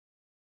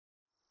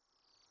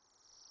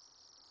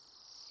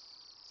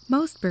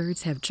Most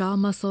birds have jaw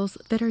muscles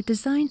that are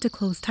designed to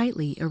close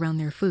tightly around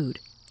their food,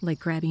 like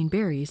grabbing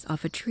berries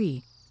off a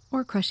tree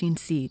or crushing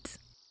seeds.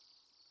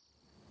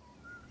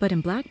 But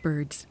in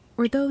blackbirds,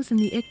 or those in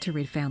the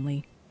icterid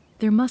family,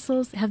 their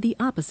muscles have the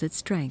opposite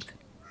strength.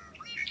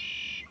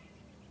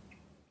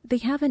 They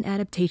have an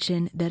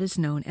adaptation that is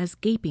known as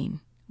gaping,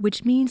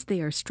 which means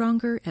they are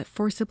stronger at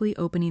forcibly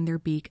opening their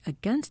beak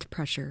against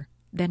pressure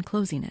than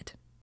closing it.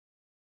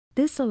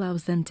 This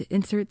allows them to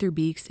insert their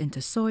beaks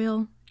into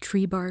soil,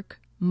 tree bark,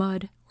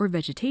 mud, or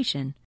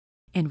vegetation,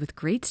 and with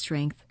great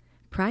strength,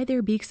 pry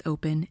their beaks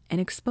open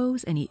and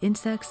expose any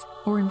insects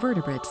or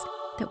invertebrates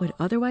that would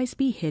otherwise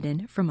be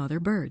hidden from other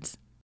birds.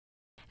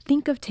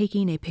 Think of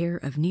taking a pair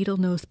of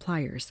needle-nose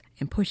pliers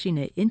and pushing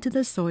it into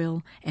the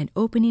soil and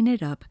opening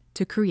it up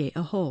to create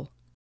a hole.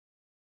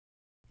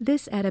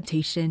 This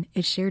adaptation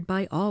is shared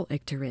by all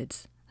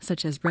icterids,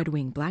 such as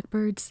red-winged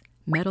blackbirds,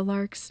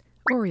 meadowlarks,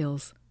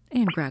 orioles,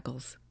 and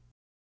grackles.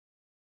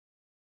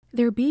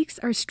 Their beaks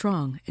are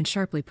strong and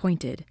sharply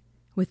pointed,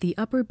 with the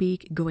upper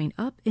beak going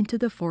up into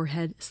the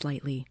forehead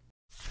slightly.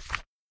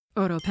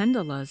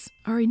 Oropendolas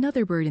are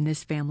another bird in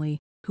this family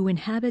who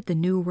inhabit the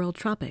New World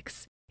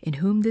tropics, in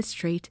whom this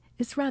trait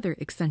is rather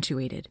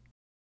accentuated.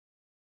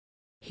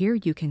 Here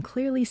you can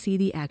clearly see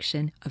the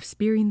action of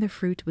spearing the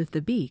fruit with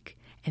the beak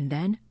and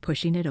then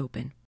pushing it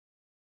open.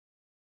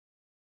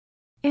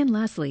 And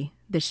lastly,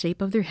 the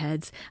shape of their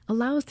heads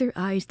allows their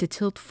eyes to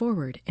tilt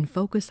forward and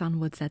focus on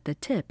what's at the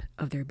tip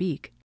of their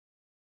beak.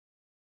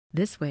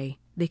 This way,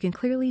 they can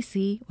clearly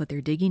see what they're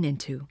digging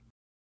into.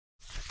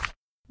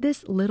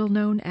 This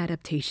little-known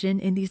adaptation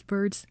in these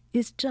birds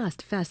is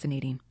just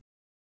fascinating.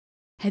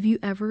 Have you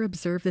ever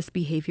observed this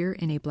behavior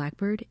in a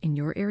blackbird in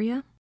your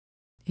area?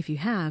 If you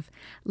have,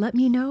 let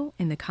me know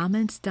in the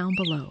comments down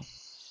below.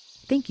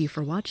 Thank you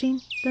for watching.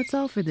 That's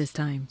all for this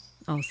time.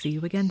 I'll see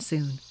you again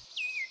soon.